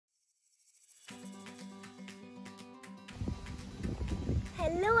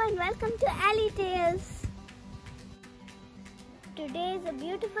Hello and welcome to AleeTales. Today is a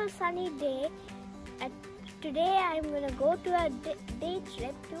beautiful sunny day. Today I'm going to go to a day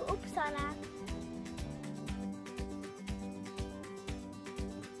trip to Uppsala.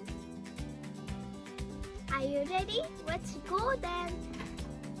 Are you ready? Let's go then.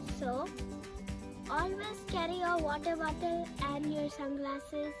 So, always carry your water bottle and your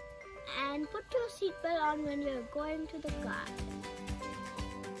sunglasses and put your seatbelt on when you're going to the car.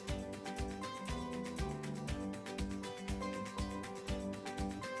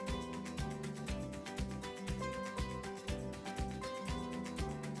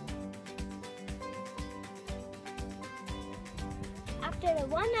 After a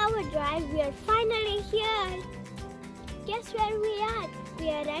 1-hour drive, we are finally here. Guess where we are? We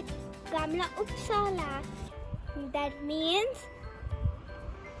are at Uppsala. That means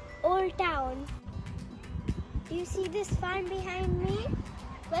Old Town. Do you see this farm behind me?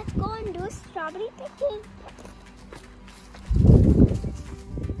 Let's go and do strawberry picking.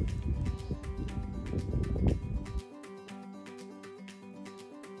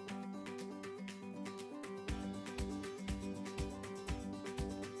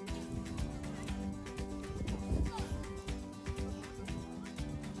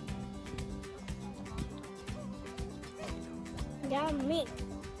 Yummy.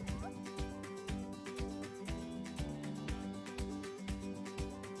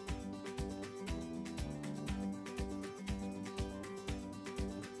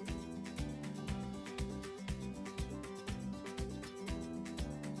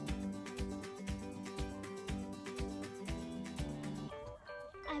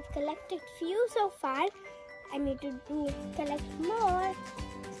 I've collected few so far. I need to collect more.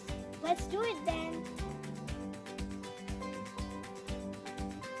 Let's do it then.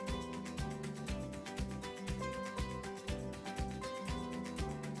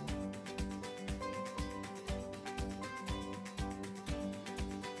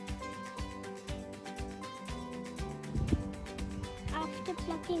 After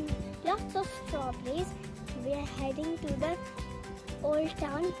plucking lots of strawberries, we are heading to the Old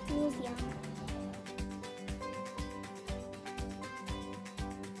Town Museum.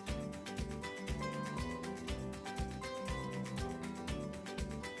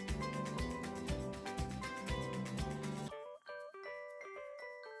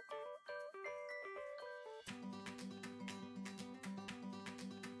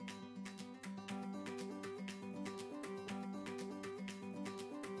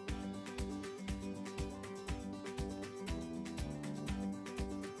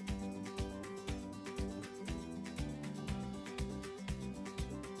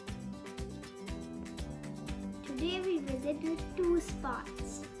 Today we visited 2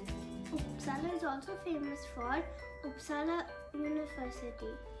 spots. Uppsala is also famous for Uppsala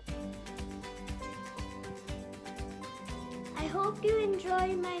University. I hope you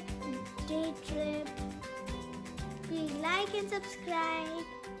enjoy my day trip. Please like and subscribe.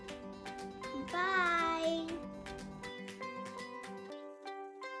 Bye.